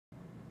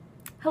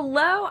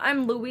Hello,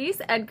 I'm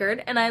Louise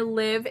Edgard and I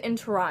live in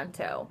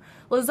Toronto.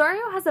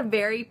 Lazzaro has a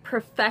very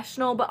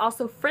professional but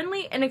also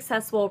friendly and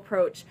accessible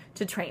approach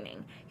to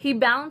training. He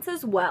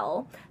balances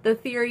well the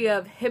theory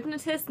of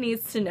hypnotist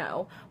needs to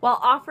know while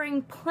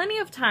offering plenty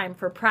of time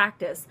for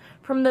practice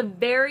from the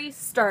very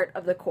start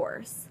of the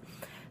course.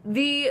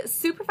 The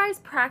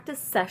supervised practice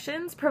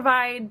sessions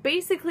provide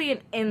basically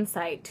an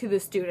insight to the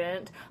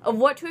student of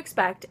what to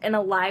expect in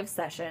a live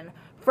session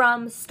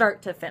from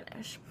start to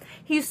finish.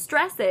 He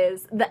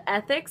stresses the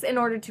ethics in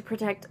order to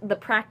protect the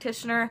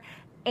practitioner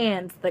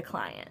and the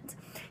client.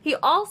 He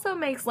also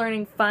makes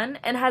learning fun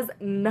and has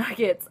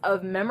nuggets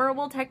of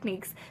memorable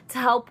techniques to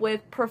help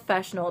with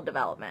professional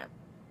development.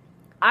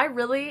 I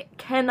really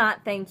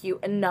cannot thank you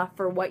enough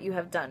for what you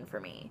have done for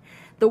me.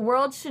 The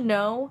world should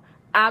know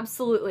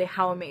absolutely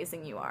how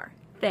amazing you are.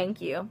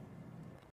 Thank you.